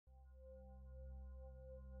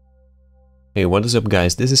Hey, what is up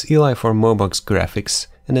guys, this is Eli for MOBOX Graphics,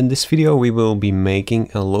 and in this video we will be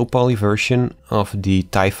making a low poly version of the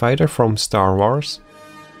TIE Fighter from Star Wars.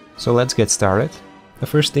 So let's get started. The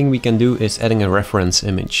first thing we can do is adding a reference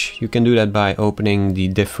image. You can do that by opening the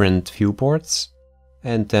different viewports,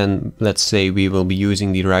 and then let's say we will be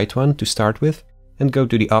using the right one to start with, and go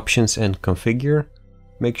to the options and configure.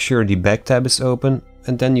 Make sure the back tab is open,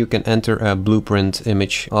 and then you can enter a blueprint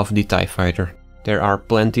image of the TIE Fighter. There are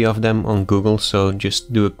plenty of them on Google, so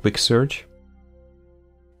just do a quick search.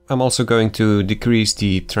 I'm also going to decrease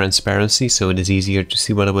the transparency so it is easier to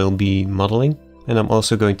see what I will be modeling. And I'm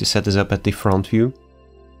also going to set this up at the front view.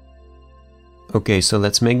 Okay, so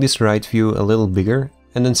let's make this right view a little bigger.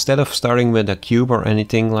 And instead of starting with a cube or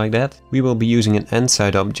anything like that, we will be using an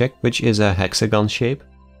end-side object, which is a hexagon shape.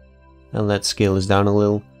 And let's scale this down a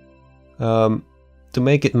little. To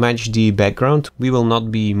make it match the background, we will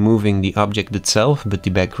not be moving the object itself, but the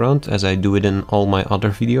background, as I do it in all my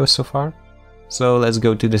other videos so far. So let's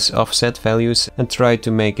go to this offset values and try to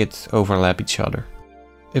make it overlap each other.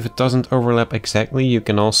 If it doesn't overlap exactly, you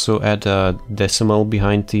can also add a decimal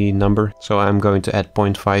behind the number. So I'm going to add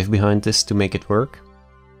 0.5 behind this to make it work.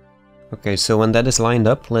 Okay, so when that is lined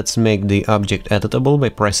up, let's make the object editable by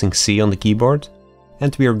pressing C on the keyboard.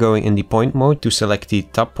 And we are going in the point mode to select the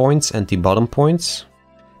top points and the bottom points.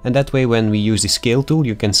 And that way when we use the scale tool,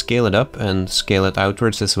 you can scale it up and scale it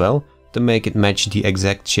outwards as well to make it match the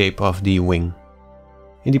exact shape of the wing.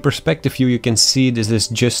 In the perspective view, you can see this is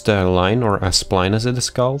just a line, or a spline as it is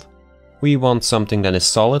called. We want something that is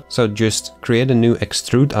solid, so just create a new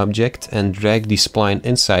extrude object and drag the spline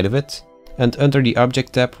inside of it. And under the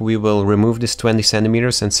object tab we will remove this 20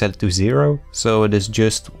 centimeters and set it to 0, so it is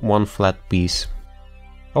just one flat piece.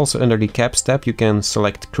 Also under the caps tab you can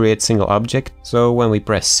select create single object, so when we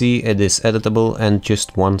press C it is editable and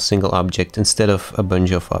just one single object instead of a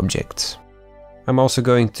bunch of objects. I'm also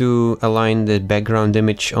going to align the background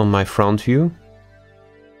image on my front view.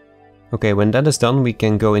 Okay, when that is done we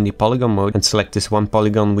can go in the polygon mode and select this one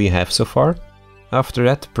polygon we have so far. After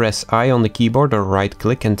that press I on the keyboard or right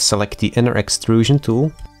click and select the inner extrusion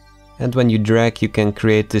tool. And when you drag you can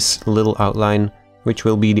create this little outline which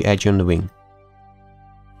will be the edge on the wing.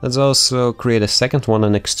 Let's also create a second one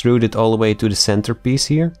and extrude it all the way to the centerpiece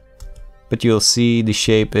here. But you'll see the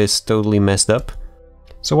shape is totally messed up.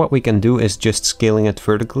 So what we can do is just scaling it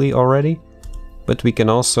vertically already. But we can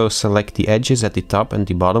also select the edges at the top and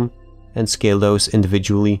the bottom and scale those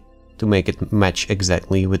individually to make it match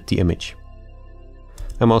exactly with the image.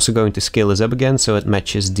 I'm also going to scale this up again so it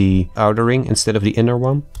matches the outer ring instead of the inner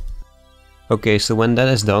one. Okay, so when that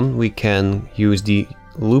is done we can use the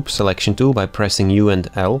loop selection tool by pressing U and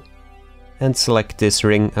L and select this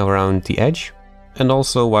ring around the edge, and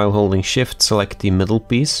also while holding shift select the middle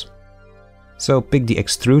piece. So pick the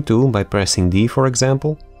extrude tool by pressing D for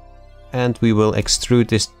example, and we will extrude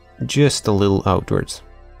this just a little outwards.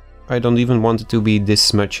 I don't even want it to be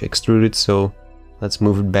this much extruded, so let's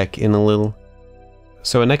move it back in a little.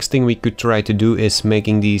 So the next thing we could try to do is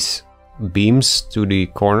making these beams to the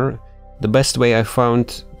corner. The best way I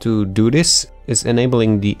found to do this is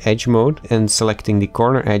enabling the edge mode and selecting the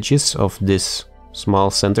corner edges of this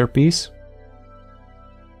small centerpiece.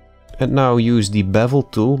 And now use the bevel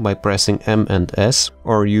tool by pressing M and S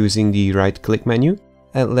or using the right click menu.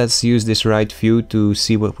 And let's use this right view to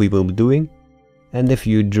see what we will be doing. And if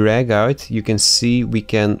you drag out, you can see we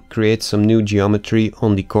can create some new geometry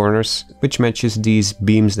on the corners, which matches these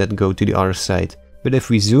beams that go to the other side. But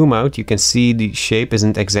if we zoom out, you can see the shape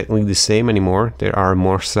isn't exactly the same anymore. There are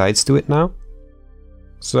more sides to it now.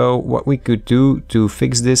 So what we could do to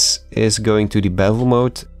fix this is going to the bevel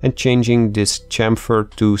mode and changing this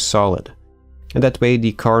chamfer to solid. And that way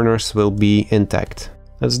the corners will be intact.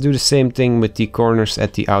 Let's do the same thing with the corners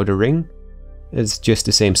at the outer ring. It's just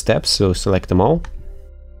the same steps, so select them all.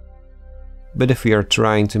 But if we are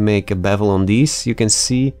trying to make a bevel on these, you can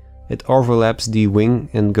see it overlaps the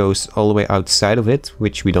wing and goes all the way outside of it,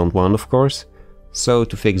 which we don't want of course. So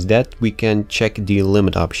to fix that we can check the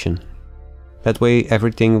limit option. That way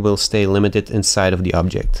everything will stay limited inside of the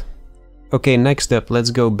object. Okay, next up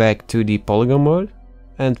let's go back to the polygon mode.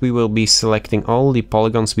 And we will be selecting all the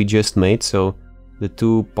polygons we just made, so the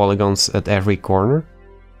 2 polygons at every corner.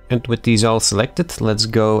 And with these all selected, let's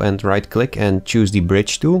go and right click and choose the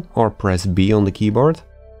bridge tool or press B on the keyboard.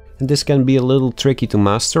 And this can be a little tricky to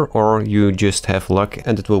master, or you just have luck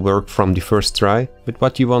and it will work from the first try. But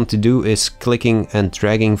what you want to do is clicking and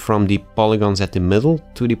dragging from the polygons at the middle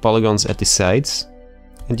to the polygons at the sides.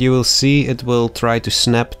 And you will see it will try to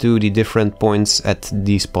snap to the different points at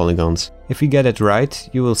these polygons. If you get it right,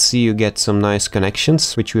 you will see you get some nice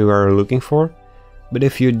connections, which we were looking for. But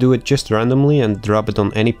if you do it just randomly and drop it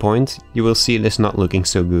on any point, you will see it is not looking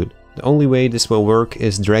so good. The only way this will work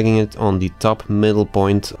is dragging it on the top middle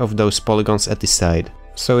point of those polygons at the side.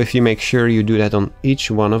 So if you make sure you do that on each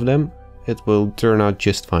one of them, it will turn out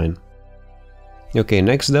just fine. Okay,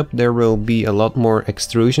 next up there will be a lot more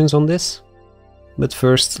extrusions on this. But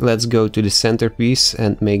first let's go to the centerpiece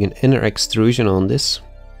and make an inner extrusion on this,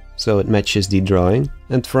 so it matches the drawing.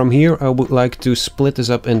 And from here I would like to split this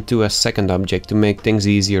up into a second object to make things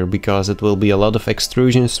easier, because it will be a lot of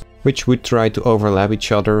extrusions which would try to overlap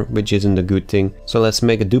each other, which isn't a good thing. So let's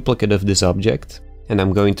make a duplicate of this object. And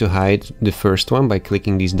I'm going to hide the first one by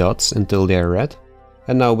clicking these dots until they're red.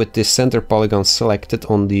 And now with this center polygon selected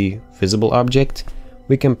on the visible object,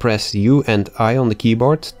 we can press U and I on the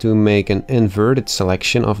keyboard to make an inverted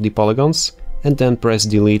selection of the polygons, and then press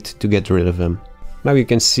delete to get rid of them. Now you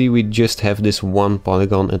can see we just have this one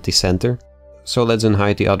polygon at the center. So let's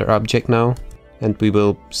unhide the other object now, and we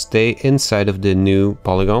will stay inside of the new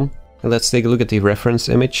polygon. And let's take a look at the reference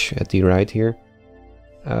image at the right here.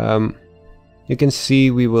 You can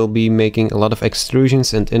see we will be making a lot of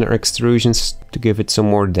extrusions and inner extrusions to give it some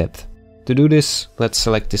more depth. To do this, let's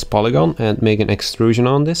select this polygon and make an extrusion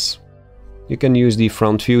on this. You can use the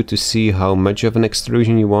front view to see how much of an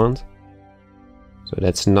extrusion you want. So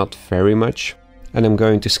that's not very much. And I'm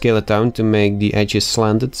going to scale it down to make the edges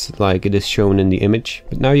slanted, like it is shown in the image.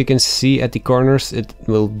 But now you can see at the corners it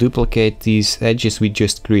will duplicate these edges we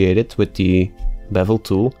just created with the bevel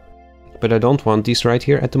tool. But I don't want these right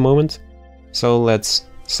here at the moment. So let's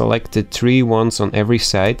select the 3 ones on every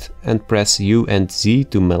side and press U and Z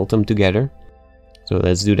to melt them together. So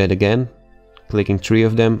let's do that again, clicking 3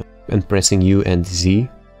 of them and pressing U and Z.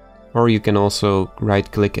 Or you can also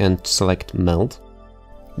right click and select melt.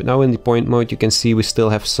 But now in the point mode you can see we still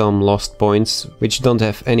have some lost points which don't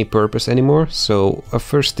have any purpose anymore. So a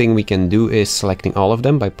first thing we can do is selecting all of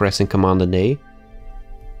them by pressing Command and A.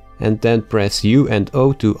 And then press U and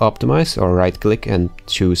O to optimize, or right click and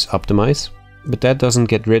choose optimize. But that doesn't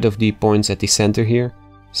get rid of the points at the center here.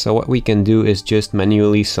 So what we can do is just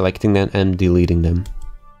manually selecting them and deleting them.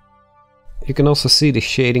 You can also see the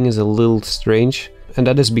shading is a little strange, and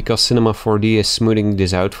that is because Cinema 4D is smoothing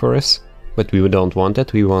this out for us. But we don't want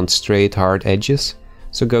that, we want straight hard edges.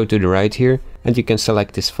 So go to the right here and you can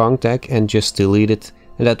select this font tag and just delete it,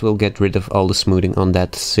 and that will get rid of all the smoothing on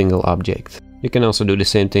that single object. You can also do the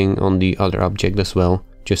same thing on the other object as well,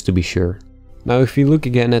 just to be sure. Now if you look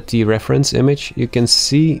again at the reference image, you can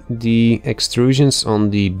see the extrusions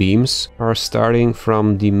on the beams are starting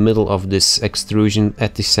from the middle of this extrusion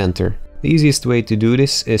at the center. The easiest way to do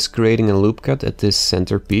this is creating a loop cut at this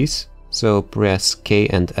center piece. So press K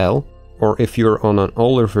and L. Or if you're on an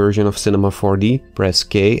older version of Cinema 4D, press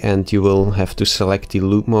K and you will have to select the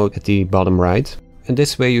loop mode at the bottom right. And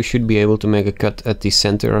this way you should be able to make a cut at the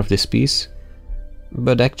center of this piece.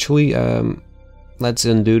 But actually, let's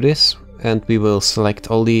undo this. And we will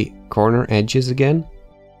select all the corner edges again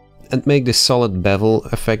and make this solid bevel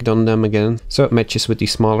effect on them again, so it matches with the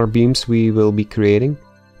smaller beams we will be creating.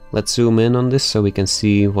 Let's zoom in on this so we can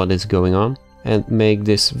see what is going on, and make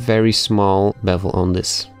this very small bevel on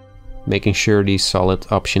this, making sure the solid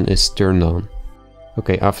option is turned on.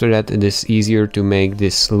 Okay, after that it is easier to make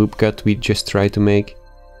this loop cut we just tried to make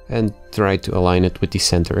and try to align it with the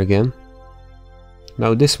center again.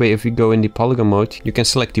 Now this way, if we go in the polygon mode, you can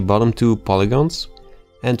select the bottom 2 polygons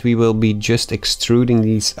and we will be just extruding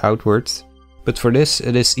these outwards. But for this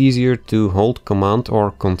it is easier to hold Command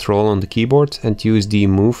or Control on the keyboard and use the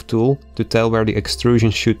Move tool to tell where the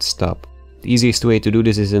extrusion should stop. The easiest way to do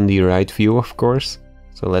this is in the right view, of course.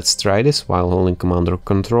 So let's try this while holding Command or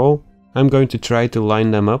Control. I'm going to try to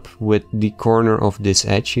line them up with the corner of this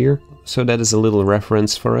edge here, so that is a little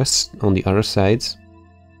reference for us on the other sides.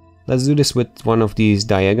 Let's do this with one of these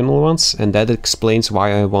diagonal ones, and that explains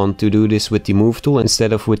why I want to do this with the Move tool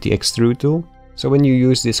instead of with the Extrude tool. So when you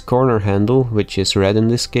use this corner handle, which is red in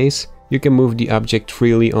this case, you can move the object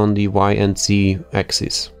freely on the Y and Z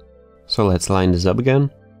axis. So let's line this up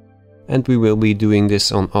again. And we will be doing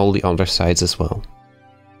this on all the other sides as well.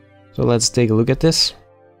 So let's take a look at this.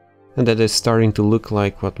 And that is starting to look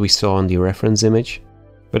like what we saw in the reference image.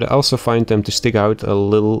 But I also find them to stick out a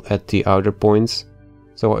little at the outer points.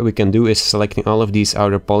 So what we can do is selecting all of these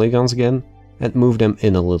outer polygons again and move them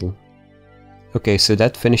in a little. Okay, so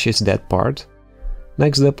that finishes that part.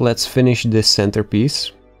 Next up, let's finish this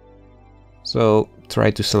centerpiece. So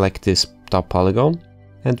try to select this top polygon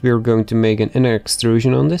and we're going to make an inner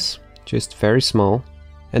extrusion on this, just very small,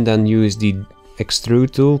 and then use the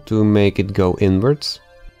Extrude tool to make it go inwards.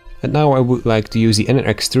 And now I would like to use the inner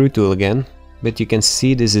Extrude tool again, but you can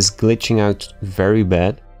see this is glitching out very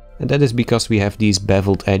bad. And that is because we have these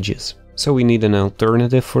beveled edges. So we need an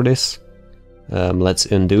alternative for this. Let's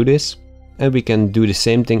undo this. And we can do the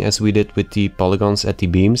same thing as we did with the polygons at the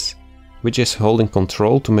beams, which is holding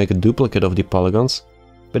Control to make a duplicate of the polygons.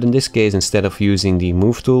 But in this case, instead of using the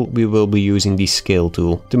Move tool, we will be using the Scale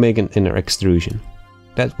tool to make an inner extrusion.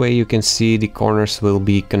 That way you can see the corners will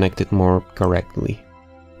be connected more correctly.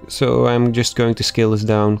 So I'm just going to scale this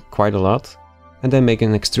down quite a lot and then make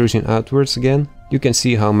an extrusion outwards again. You can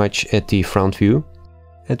see how much at the front view.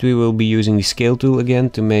 And we will be using the Scale tool again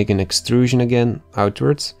to make an extrusion again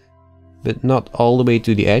outwards, but not all the way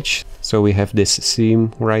to the edge. So we have this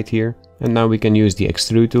seam right here. And now we can use the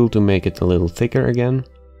Extrude tool to make it a little thicker again.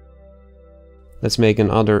 Let's make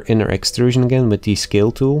another inner extrusion again with the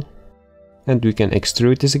Scale tool. And we can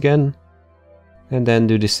extrude this again. And then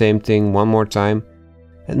do the same thing one more time.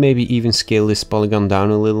 And maybe even scale this polygon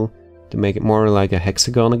down a little to make it more like a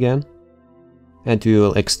hexagon again. And we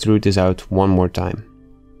will extrude this out one more time.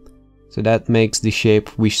 So that makes the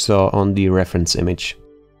shape we saw on the reference image.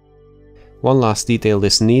 One last detail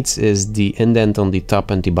this needs is the indent on the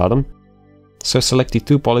top and the bottom. So select the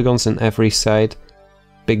 2 polygons on every side,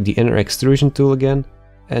 pick the inner extrusion tool again,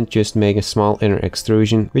 and just make a small inner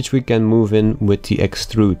extrusion, which we can move in with the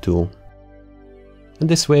Extrude tool. And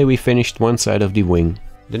this way we finished one side of the wing.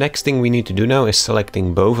 The next thing we need to do now is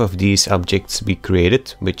selecting both of these objects we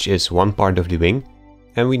created, which is one part of the wing,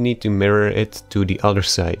 and we need to mirror it to the other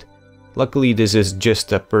side. Luckily this is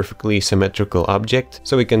just a perfectly symmetrical object,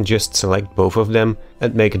 so we can just select both of them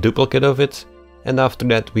and make a duplicate of it, and after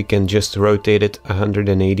that we can just rotate it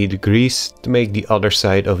 180 degrees to make the other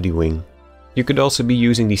side of the wing. You could also be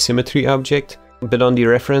using the symmetry object, but on the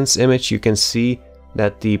reference image you can see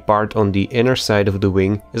that the part on the inner side of the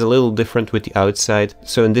wing is a little different with the outside,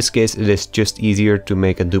 so in this case it is just easier to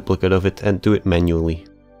make a duplicate of it and do it manually.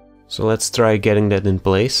 So let's try getting that in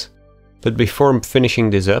place. But before finishing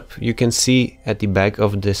this up, you can see at the back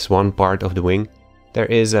of this one part of the wing, there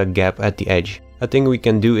is a gap at the edge. A thing we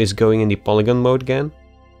can do is going in the polygon mode again,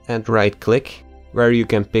 and right click, where you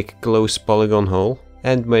can pick Close Polygon Hole.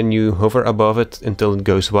 And when you hover above it until it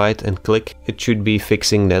goes white and click, it should be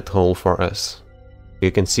fixing that hole for us.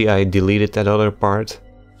 You can see I deleted that other part,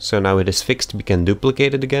 so now it is fixed. We can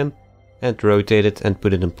duplicate it again, and rotate it and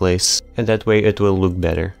put it in place, and that way it will look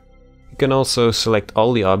better. You can also select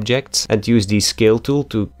all the objects and use the Scale tool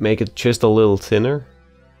to make it just a little thinner.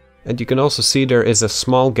 And you can also see there is a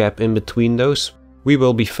small gap in between those. We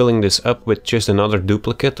will be filling this up with just another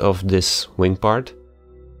duplicate of this wing part.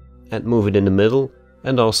 And move it in the middle,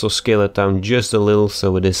 and also scale it down just a little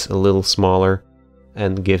so it is a little smaller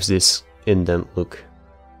and gives this indent look.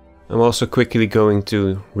 I'm also quickly going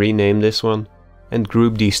to rename this one and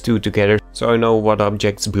group these two together so I know what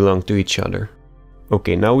objects belong to each other.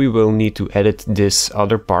 Okay, now we will need to edit this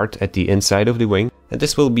other part at the inside of the wing, and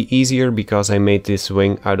this will be easier because I made this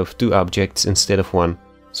wing out of 2 objects instead of 1.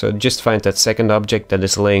 So just find that second object that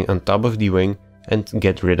is laying on top of the wing and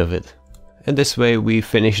get rid of it. And this way we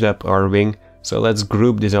finished up our wing, so let's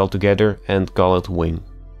group this all together and call it wing.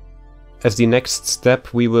 As the next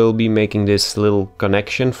step we will be making this little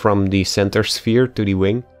connection from the center sphere to the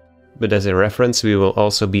wing, but as a reference we will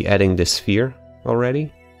also be adding the sphere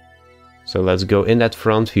already. So let's go in that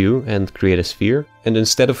front view and create a sphere, and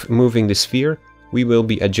instead of moving the sphere we will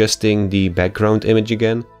be adjusting the background image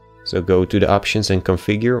again. So go to the options and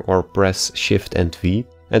configure, or press Shift and V,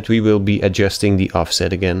 and we will be adjusting the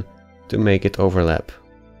offset again to make it overlap.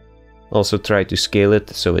 Also try to scale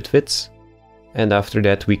it so it fits, and after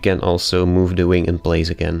that we can also move the wing in place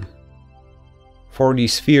again. For the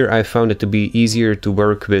sphere I found it to be easier to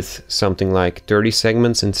work with something like 30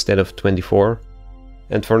 segments instead of 24.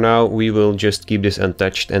 And for now we will just keep this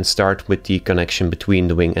untouched and start with the connection between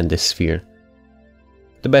the wing and this sphere.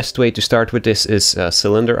 The best way to start with this is a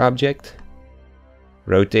cylinder object.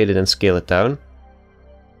 Rotate it and scale it down.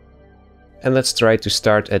 And let's try to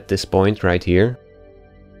start at this point right here.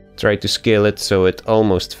 Try to scale it so it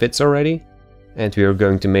almost fits already. And we are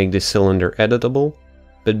going to make this cylinder editable.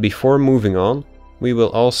 But before moving on, we will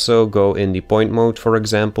also go in the point mode, for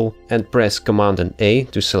example, and press Command and A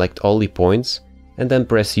to select all the points. And then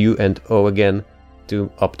press U and O again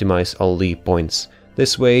to optimize all the points.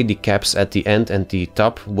 This way the caps at the end and the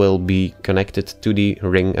top will be connected to the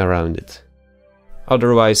ring around it.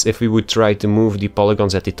 Otherwise, if we would try to move the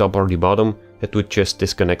polygons at the top or the bottom, it would just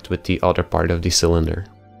disconnect with the other part of the cylinder.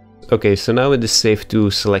 Okay, so now it is safe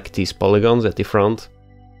to select these polygons at the front.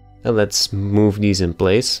 And let's move these in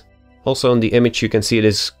place. Also on the image you can see it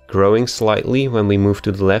is growing slightly when we move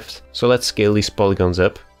to the left, so let's scale these polygons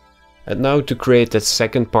up. And now to create that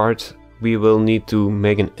second part, we will need to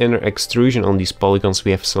make an inner extrusion on these polygons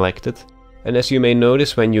we have selected. And as you may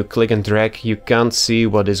notice, when you click and drag, you can't see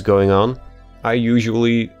what is going on. I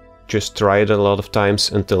usually just try it a lot of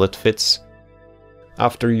times until it fits.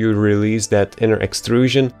 After you release that inner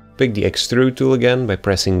extrusion, pick the extrude tool again by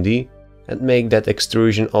pressing D and make that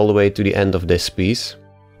extrusion all the way to the end of this piece.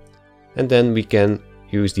 And then we can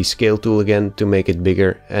use the scale tool again to make it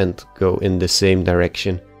bigger and go in the same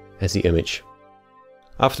direction as the image.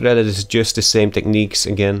 After that, it is just the same techniques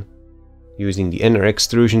again, using the inner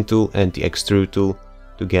extrusion tool and the extrude tool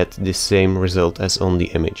to get the same result as on the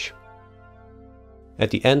image. At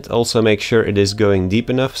the end, also make sure it is going deep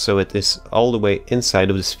enough so it is all the way inside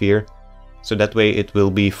of the sphere, so that way it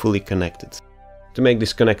will be fully connected. To make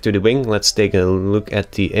this connect to the wing, let's take a look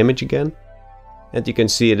at the image again. And you can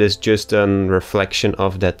see it is just a reflection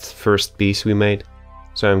of that first piece we made.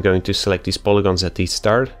 So I'm going to select these polygons at the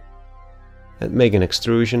start and make an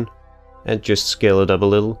extrusion and just scale it up a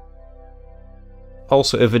little.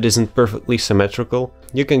 Also, if it isn't perfectly symmetrical,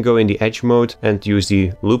 you can go in the edge mode and use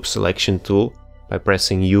the loop selection tool by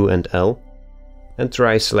pressing U and L and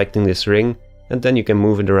try selecting this ring, and then you can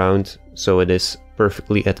move it around so it is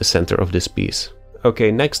perfectly at the center of this piece.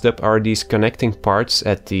 Okay, next up are these connecting parts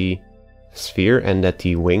at the sphere and at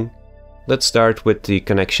the wing. Let's start with the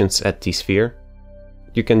connections at the sphere.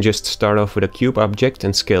 You can just start off with a cube object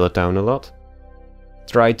and scale it down a lot.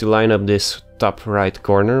 Try to line up this top right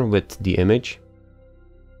corner with the image.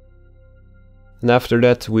 And after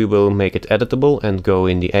that we will make it editable and go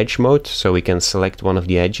in the edge mode so we can select one of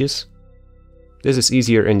the edges. This is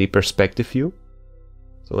easier in the perspective view.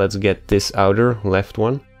 So let's get this outer left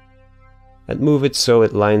one and move it so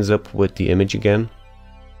it lines up with the image again.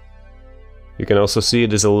 You can also see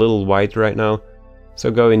it is a little wide right now,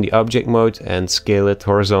 so go in the object mode and scale it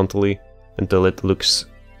horizontally until it looks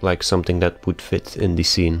like something that would fit in the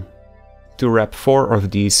scene. To wrap 4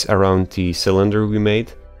 of these around the cylinder we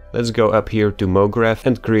made, let's go up here to MoGraph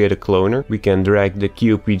and create a cloner. We can drag the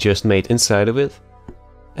cube we just made inside of it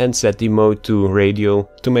and set the mode to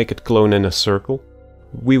radial to make it clone in a circle.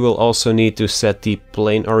 We will also need to set the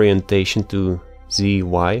plane orientation to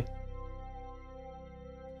ZY.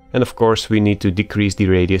 And of course we need to decrease the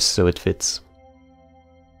radius so it fits.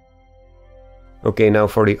 Okay, now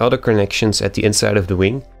for the other connections at the inside of the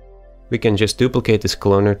wing, we can just duplicate this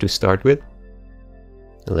cloner to start with.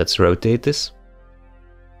 And let's rotate this.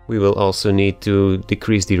 We will also need to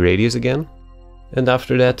decrease the radius again. And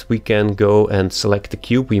after that we can go and select the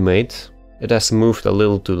cube we made. It has moved a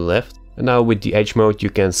little to the left. And now with the edge mode you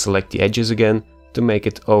can select the edges again to make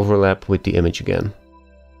it overlap with the image again.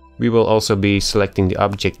 We will also be selecting the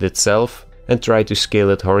object itself and try to scale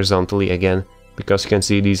it horizontally again, because you can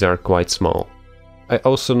see these are quite small. I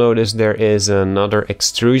also noticed there is another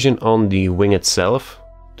extrusion on the wing itself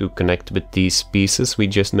to connect with these pieces we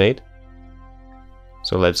just made.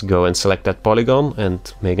 So let's go and select that polygon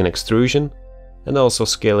and make an extrusion and also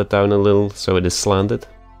scale it down a little so it is slanted.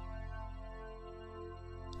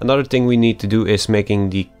 Another thing we need to do is making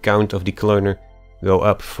the count of the cloner go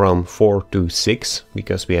up from 4 to 6,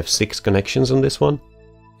 because we have 6 connections on this one.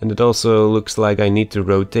 And it also looks like I need to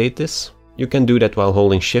rotate this. You can do that while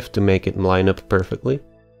holding shift to make it line up perfectly.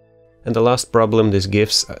 And the last problem this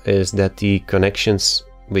gives is that the connections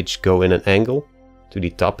which go in an angle to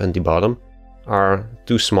the top and the bottom are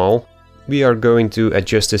too small. We are going to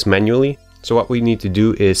adjust this manually. So what we need to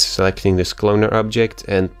do is selecting this cloner object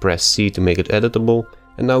and press C to make it editable.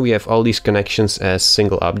 And now we have all these connections as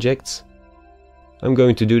single objects. I'm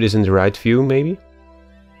going to do this in the right view maybe.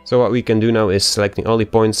 So what we can do now is selecting all the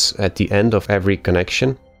points at the end of every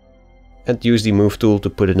connection and use the move tool to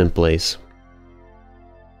put it in place.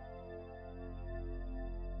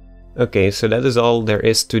 Okay, so that is all there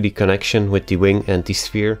is to the connection with the wing and the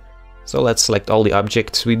sphere. So let's select all the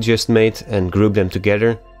objects we just made and group them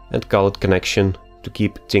together and call it connection to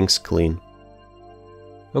keep things clean.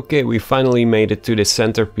 Okay, we finally made it to the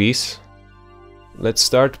centerpiece. Let's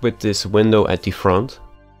start with this window at the front.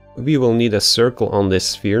 We will need a circle on this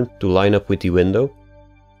sphere to line up with the window.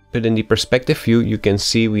 But in the perspective view you can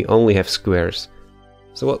see we only have squares.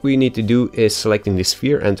 So what we need to do is selecting the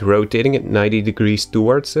sphere and rotating it 90 degrees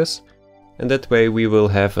towards us. And that way we will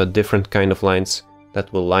have a different kind of lines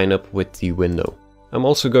that will line up with the window. I'm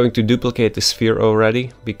also going to duplicate the sphere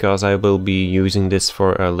already, because I will be using this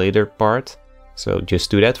for a later part. So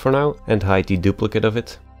just do that for now and hide the duplicate of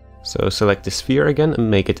it. So select the sphere again and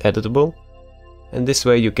make it editable. And this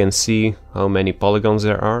way you can see how many polygons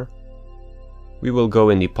there are. We will go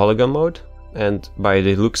in the polygon mode, and by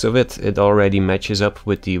the looks of it, it already matches up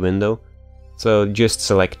with the window. So just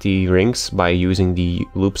select the rings by using the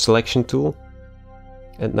loop selection tool.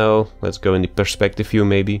 And now let's go in the perspective view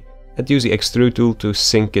maybe, and use the extrude tool to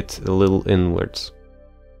sink it a little inwards.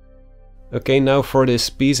 Okay, now for this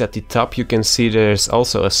piece at the top you can see there's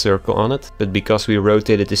also a circle on it, but because we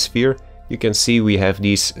rotated the sphere, you can see we have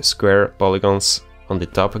these square polygons on the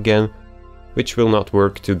top again, which will not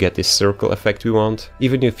work to get this circle effect we want.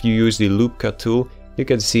 Even if you use the loop cut tool, you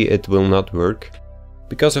can see it will not work.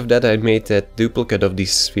 Because of that I made that duplicate of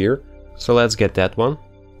this sphere, so let's get that one.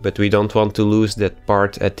 But we don't want to lose that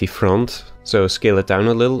part at the front, so scale it down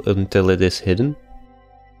a little until it is hidden.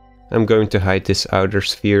 I'm going to hide this outer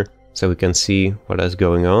sphere so we can see what is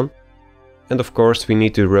going on. And of course we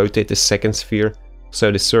need to rotate the second sphere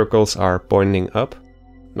so the circles are pointing up.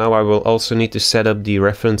 Now I will also need to set up the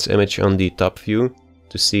reference image on the top view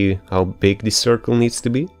to see how big the circle needs to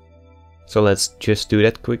be. So let's just do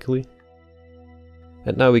that quickly.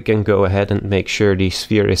 And now we can go ahead and make sure the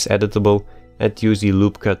sphere is editable and use the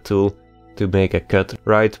loop cut tool to make a cut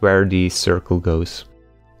right where the circle goes.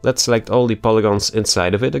 Let's select all the polygons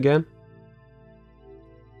inside of it again.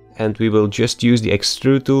 And we will just use the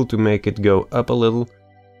extrude tool to make it go up a little.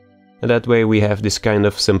 And that way we have this kind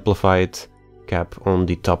of simplified cap on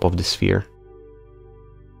the top of the sphere.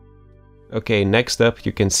 Okay, next up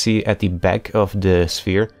you can see at the back of the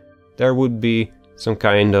sphere there would be some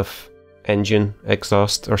kind of engine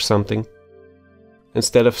exhaust or something.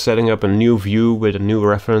 Instead of setting up a new view with a new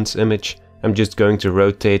reference image, I'm just going to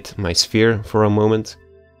rotate my sphere for a moment.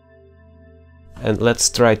 And let's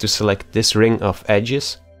try to select this ring of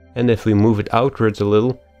edges, and if we move it outwards a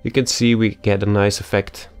little, you can see we get a nice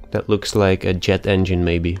effect that looks like a jet engine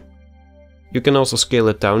maybe. You can also scale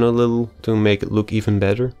it down a little to make it look even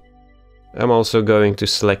better. I'm also going to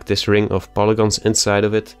select this ring of polygons inside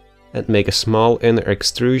of it and make a small inner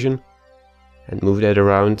extrusion and move that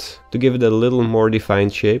around to give it a little more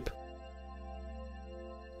defined shape.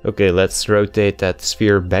 Okay, let's rotate that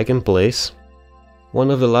sphere back in place.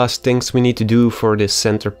 One of the last things we need to do for this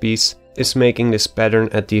centerpiece is making this pattern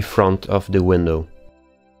at the front of the window.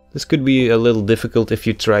 This could be a little difficult if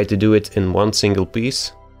you try to do it in one single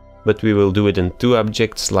piece, but we will do it in two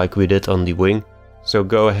objects like we did on the wing. So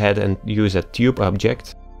go ahead and use a tube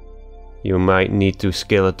object. You might need to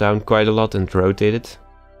scale it down quite a lot and rotate it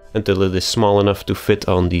until it is small enough to fit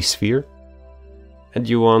on the sphere. And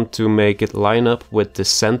you want to make it line up with the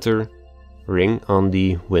center ring on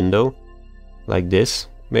the window, like this.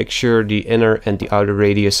 Make sure the inner and the outer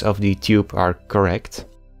radius of the tube are correct.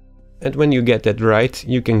 And when you get that right,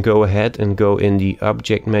 you can go ahead and go in the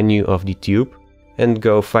object menu of the tube and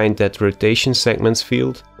go find that rotation segments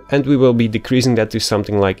field, and we will be decreasing that to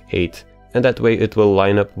something like 8, and that way it will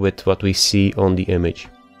line up with what we see on the image.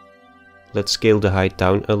 Let's scale the height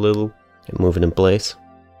down a little and move it in place.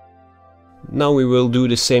 Now we will do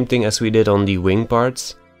the same thing as we did on the wing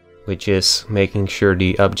parts, which is making sure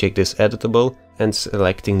the object is editable and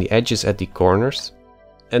selecting the edges at the corners.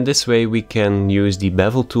 And this way we can use the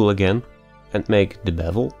bevel tool again and make the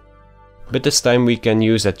bevel. But this time we can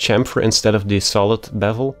use a chamfer instead of the solid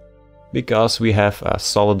bevel, because we have a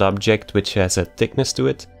solid object which has a thickness to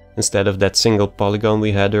it instead of that single polygon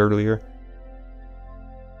we had earlier.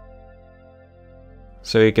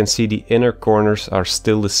 So you can see the inner corners are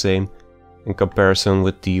still the same in comparison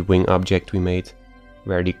with the wing object we made,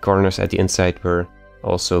 where the corners at the inside were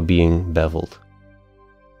also being beveled.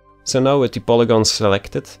 So now with the polygons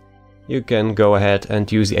selected, you can go ahead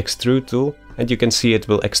and use the extrude tool, and you can see it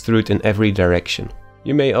will extrude in every direction.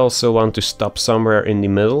 You may also want to stop somewhere in the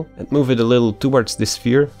middle and move it a little towards the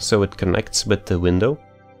sphere so it connects with the window,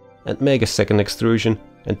 and make a second extrusion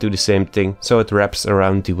and do the same thing so it wraps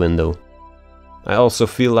around the window. I also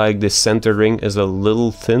feel like this center ring is a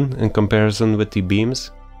little thin in comparison with the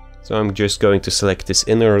beams, so I'm just going to select this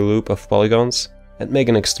inner loop of polygons and make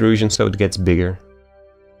an extrusion so it gets bigger.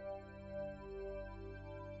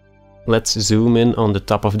 Let's zoom in on the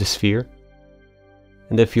top of the sphere.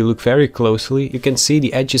 And if you look very closely, you can see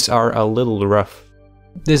the edges are a little rough.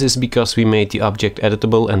 This is because we made the object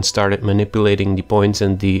editable and started manipulating the points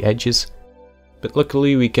and the edges. But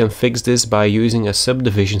luckily we can fix this by using a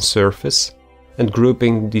subdivision surface and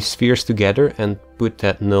grouping the spheres together and put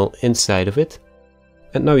that null inside of it.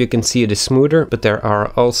 And now you can see it is smoother, but there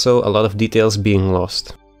are also a lot of details being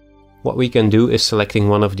lost. What we can do is selecting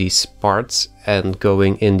one of these parts and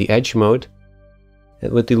going in the edge mode.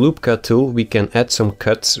 And with the loop cut tool we can add some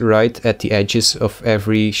cuts right at the edges of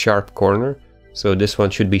every sharp corner. So this one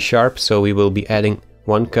should be sharp, so we will be adding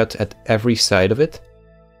one cut at every side of it.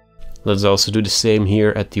 Let's also do the same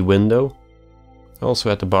here at the window, also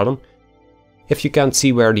at the bottom. If you can't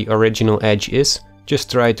see where the original edge is, just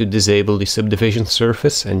try to disable the subdivision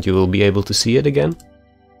surface and you will be able to see it again.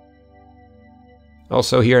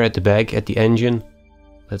 Also here at the back, at the engine,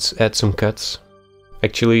 let's add some cuts.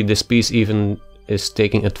 Actually, this piece even is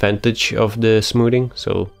taking advantage of the smoothing,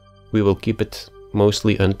 so we will keep it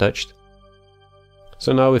mostly untouched.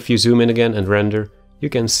 So now if you zoom in again and render, you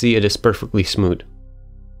can see it is perfectly smooth.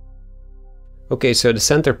 Okay, so the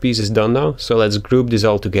center piece is done now, so let's group this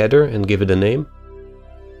all together and give it a name.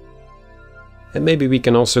 And maybe we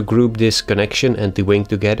can also group this connection and the wing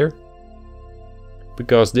together,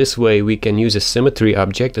 because this way we can use a symmetry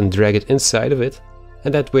object and drag it inside of it,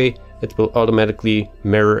 and that way it will automatically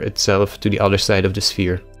mirror itself to the other side of the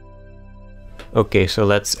sphere. Okay, so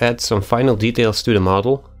let's add some final details to the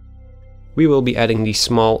model. We will be adding these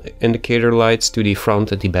small indicator lights to the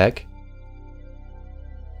front and the back.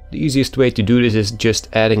 The easiest way to do this is just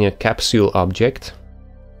adding a capsule object.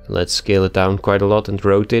 Let's scale it down quite a lot and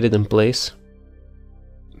rotate it in place.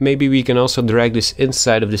 Maybe we can also drag this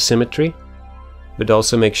inside of the symmetry, but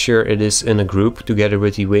also make sure it is in a group together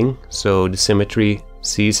with the wing, so the symmetry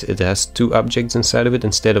sees it has two objects inside of it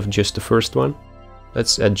instead of just the first one.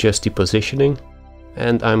 Let's adjust the positioning,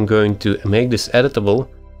 and I'm going to make this editable,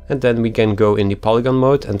 and then we can go in the polygon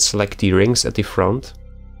mode and select the rings at the front,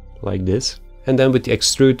 like this. And then with the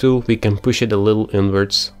extrude tool we can push it a little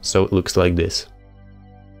inwards, so it looks like this.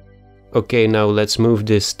 Okay, now let's move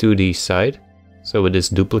this to the side, so it is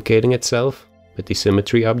duplicating itself with the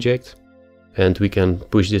symmetry object. And we can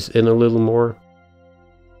push this in a little more.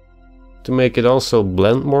 To make it also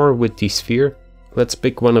blend more with the sphere, let's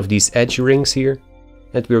pick one of these edge rings here.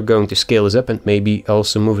 And we're going to scale this up and maybe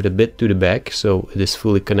also move it a bit to the back, so it is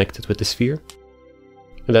fully connected with the sphere.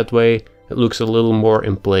 And that way it looks a little more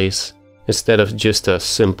in place, instead of just a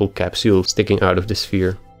simple capsule sticking out of the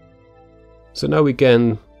sphere. So now we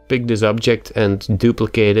can pick this object and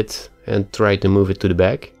duplicate it and try to move it to the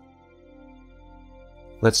back.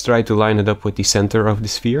 Let's try to line it up with the center of the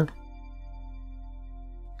sphere.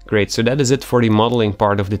 Great, so that is it for the modeling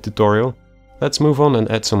part of the tutorial. Let's move on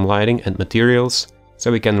and add some lighting and materials,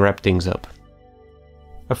 so we can wrap things up.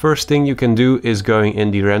 The first thing you can do is going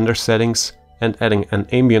in the render settings and adding an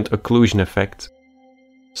ambient occlusion effect.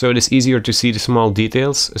 So it is easier to see the small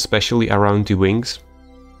details, especially around the wings.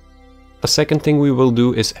 A second thing we will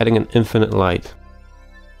do is adding an infinite light.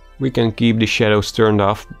 We can keep the shadows turned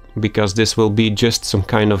off, because this will be just some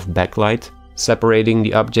kind of backlight, separating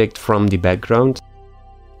the object from the background.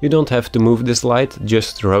 You don't have to move this light,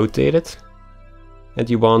 just rotate it. And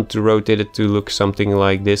you want to rotate it to look something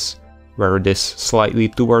like this, where it is slightly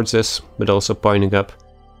towards us, but also pointing up.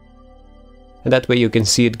 And that way you can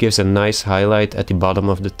see it gives a nice highlight at the bottom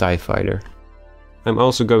of the TIE fighter. I'm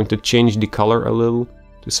also going to change the color a little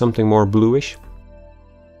to something more bluish.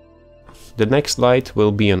 The next light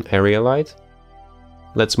will be an area light.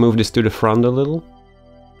 Let's move this to the front a little.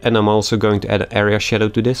 And I'm also going to add an area shadow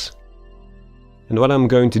to this. And what I'm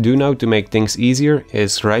going to do now to make things easier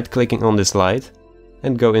is right-clicking on this light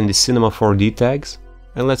and go in the Cinema 4D tags.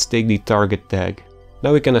 And let's take the target tag.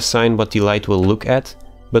 Now we can assign what the light will look at.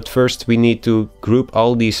 But first we need to group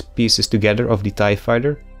all these pieces together of the TIE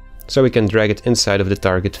fighter, so we can drag it inside of the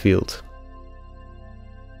target field.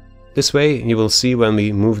 This way you will see when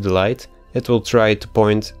we move the light, it will try to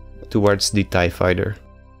point towards the TIE fighter.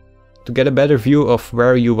 To get a better view of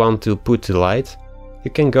where you want to put the light, you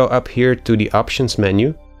can go up here to the options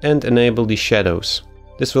menu and enable the shadows.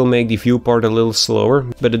 This will make the viewport a little slower,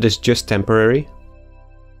 but it is just temporary.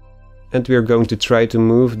 And we are going to try to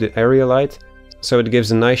move the area light so it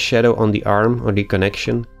gives a nice shadow on the arm or the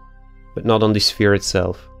connection, but not on the sphere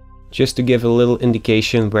itself, just to give a little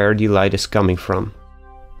indication where the light is coming from.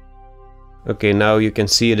 Okay, now you can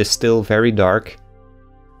see it is still very dark,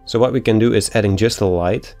 so what we can do is adding just a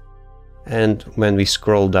light, and when we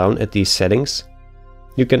scroll down at these settings,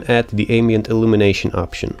 you can add the ambient illumination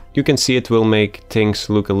option. You can see it will make things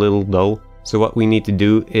look a little dull, so what we need to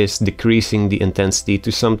do is decreasing the intensity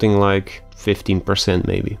to something like 15%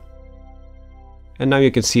 maybe. And now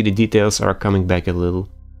you can see the details are coming back a little.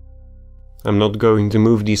 I'm not going to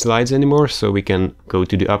move these lights anymore, so we can go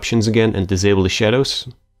to the options again and disable the shadows,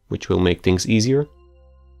 which will make things easier.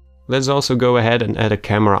 Let's also go ahead and add a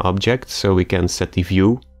camera object, so we can set the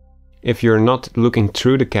view. If you're not looking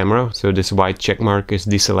through the camera, so this white check mark is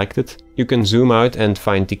deselected, you can zoom out and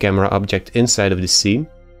find the camera object inside of the scene.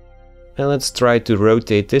 And let's try to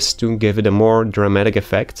rotate this to give it a more dramatic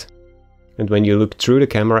effect. And when you look through the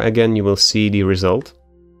camera again, you will see the result.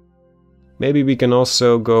 Maybe we can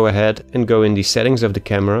also go ahead and go in the settings of the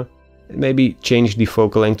camera and maybe change the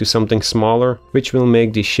focal length to something smaller, which will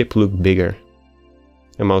make the ship look bigger.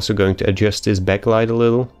 I'm also going to adjust this backlight a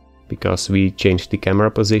little, because we changed the camera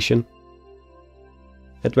position.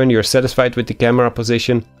 And when you're satisfied with the camera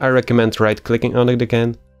position, I recommend right clicking on it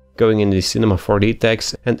again, going in the Cinema 4D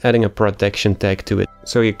tags and adding a protection tag to it,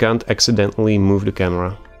 so you can't accidentally move the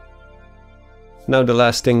camera. Now the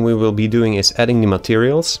last thing we will be doing is adding the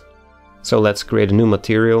materials. So let's create a new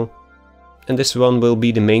material. And this one will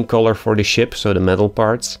be the main color for the ship, so the metal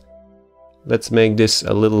parts. Let's make this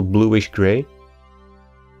a little bluish gray.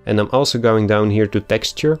 And I'm also going down here to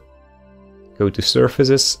texture. Go to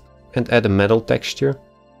surfaces and add a metal texture.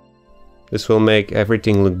 This will make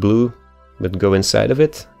everything look blue, but go inside of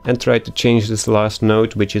it and try to change this last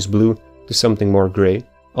node, which is blue, to something more gray.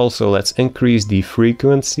 Also, let's increase the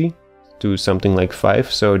frequency to something like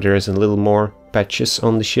 5, so there is a little more patches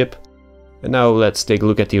on the ship. And now let's take a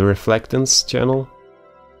look at the reflectance channel.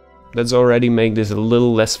 Let's already make this a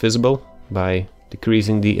little less visible by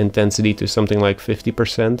decreasing the intensity to something like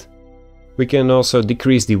 50%. We can also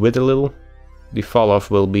decrease the width a little. The fall off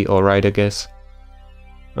will be alright, I guess.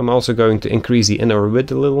 I'm also going to increase the inner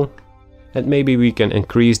width a little. And maybe we can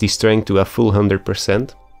increase the strength to a full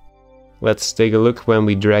 100%. Let's take a look when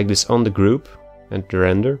we drag this on the group and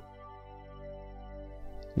render.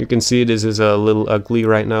 You can see this is a little ugly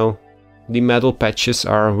right now. The metal patches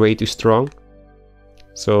are way too strong.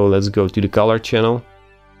 So let's go to the color channel.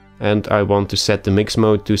 And I want to set the mix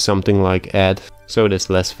mode to something like add, so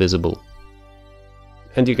that's less visible.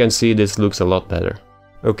 And you can see this looks a lot better.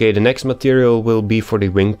 Okay, the next material will be for the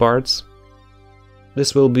wing parts.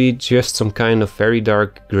 This will be just some kind of very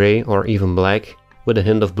dark gray or even black with a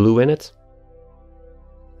hint of blue in it.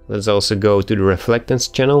 Let's also go to the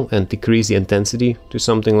reflectance channel and decrease the intensity to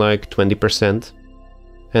something like 20%.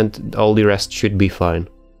 And all the rest should be fine.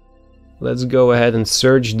 Let's go ahead and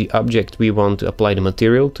search the object we want to apply the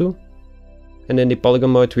material to. And in the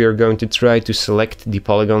polygon mode we are going to try to select the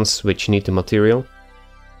polygons which need the material.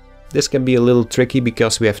 This can be a little tricky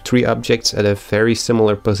because we have 3 objects at a very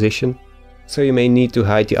similar position. So you may need to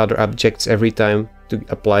hide the other objects every time to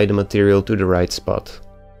apply the material to the right spot.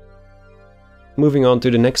 Moving on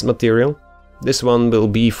to the next material. This one will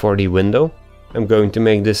be for the window. I'm going to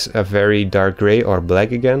make this a very dark gray or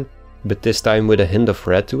black again, but this time with a hint of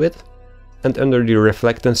red to it. And under the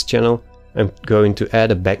reflectance channel, I'm going to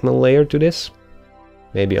add a background layer to this.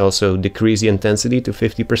 Maybe also decrease the intensity to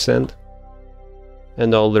 50%.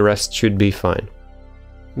 And all the rest should be fine.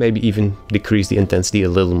 Maybe even decrease the intensity a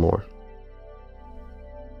little more.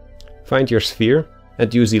 Find your sphere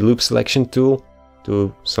and use the loop selection tool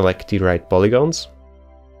to select the right polygons.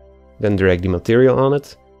 Then drag the material on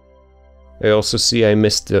it. I also see I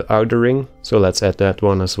missed the outer ring, so let's add that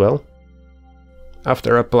one as well.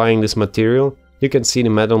 After applying this material, you can see the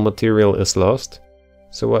metal material is lost.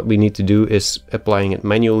 So what we need to do is applying it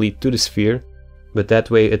manually to the sphere, but that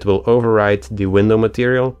way it will override the window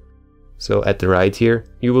material. So at the right here,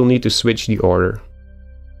 you will need to switch the order.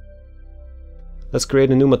 Let's create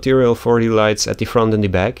a new material for the lights at the front and the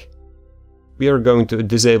back. We are going to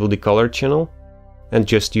disable the color channel and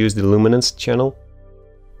just use the luminance channel.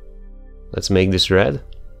 Let's make this red.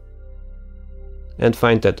 And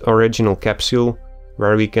find that original capsule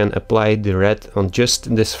where we can apply the red on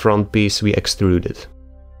just this front piece we extruded.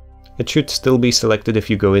 It should still be selected if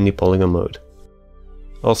you go in the polygon mode.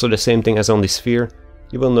 Also the same thing as on the sphere,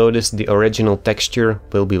 you will notice the original texture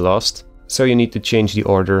will be lost, so you need to change the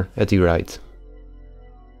order at the right.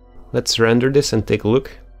 Let's render this and take a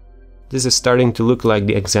look. This is starting to look like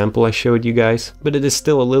the example I showed you guys, but it is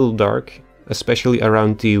still a little dark, especially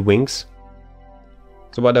around the wings.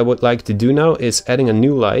 So what I would like to do now is adding a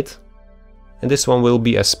new light, and this one will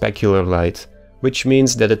be a specular light, which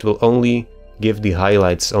means that it will only give the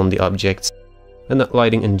highlights on the objects and not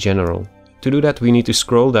lighting in general. To do that we need to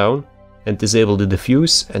scroll down and disable the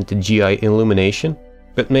diffuse and the GI illumination,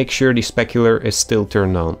 but make sure the specular is still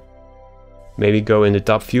turned on. Maybe go in the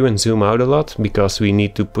top view and zoom out a lot, because we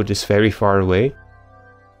need to put this very far away.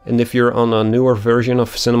 And if you're on a newer version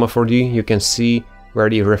of Cinema 4D, you can see where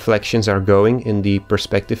the reflections are going in the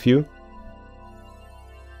perspective view.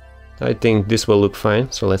 I think this will look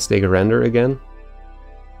fine, so let's take a render again.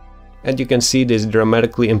 And you can see this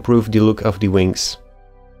dramatically improved the look of the wings.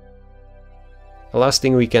 The last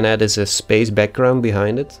thing we can add is a space background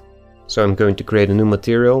behind it. So I'm going to create a new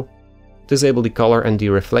material, disable the color and the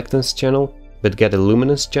reflectance channel, but get a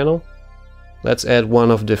luminance channel. Let's add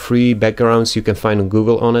one of the free backgrounds you can find on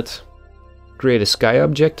Google on it. Create a sky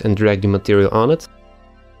object and drag the material on it.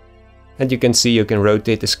 And you can see you can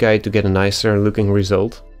rotate the sky to get a nicer looking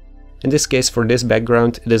result. In this case, for this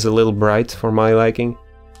background, it is a little bright for my liking.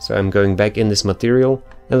 So I'm going back in this material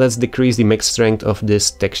and let's decrease the mix strength of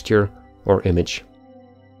this texture or image.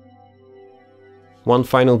 One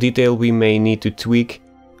final detail we may need to tweak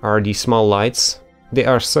are the small lights They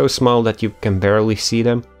are so small that you can barely see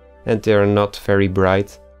them, and they are not very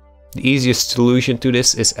bright. The easiest solution to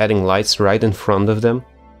this is adding lights right in front of them.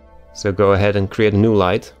 So go ahead and create a new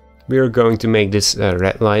light. We are going to make this a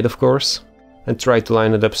red light, of course, and try to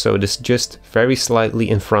line it up so it is just very slightly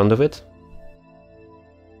in front of it.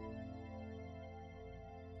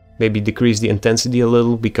 Maybe decrease the intensity a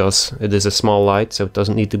little because it is a small light, so it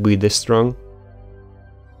doesn't need to be this strong.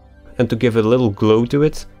 And to give a little glow to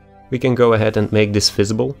it, we can go ahead and make this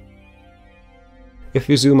visible. If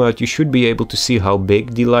you zoom out, you should be able to see how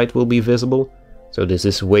big the light will be visible. So this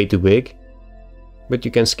is way too big. But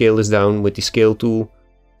you can scale this down with the scale tool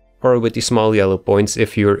or with the small yellow points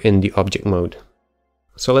if you're in the object mode.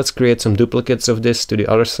 So let's create some duplicates of this to the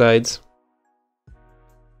other sides.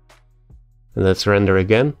 And let's render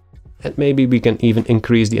again. And maybe we can even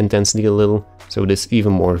increase the intensity a little so it is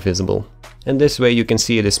even more visible. And this way you can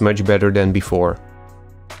see it is much better than before.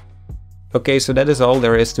 Okay, so that is all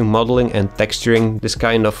there is to modeling and texturing this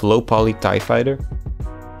kind of low poly TIE fighter.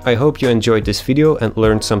 I hope you enjoyed this video and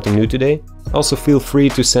learned something new today. Also feel free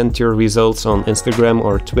to send your results on Instagram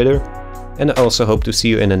or Twitter. And I also hope to see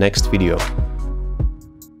you in the next video.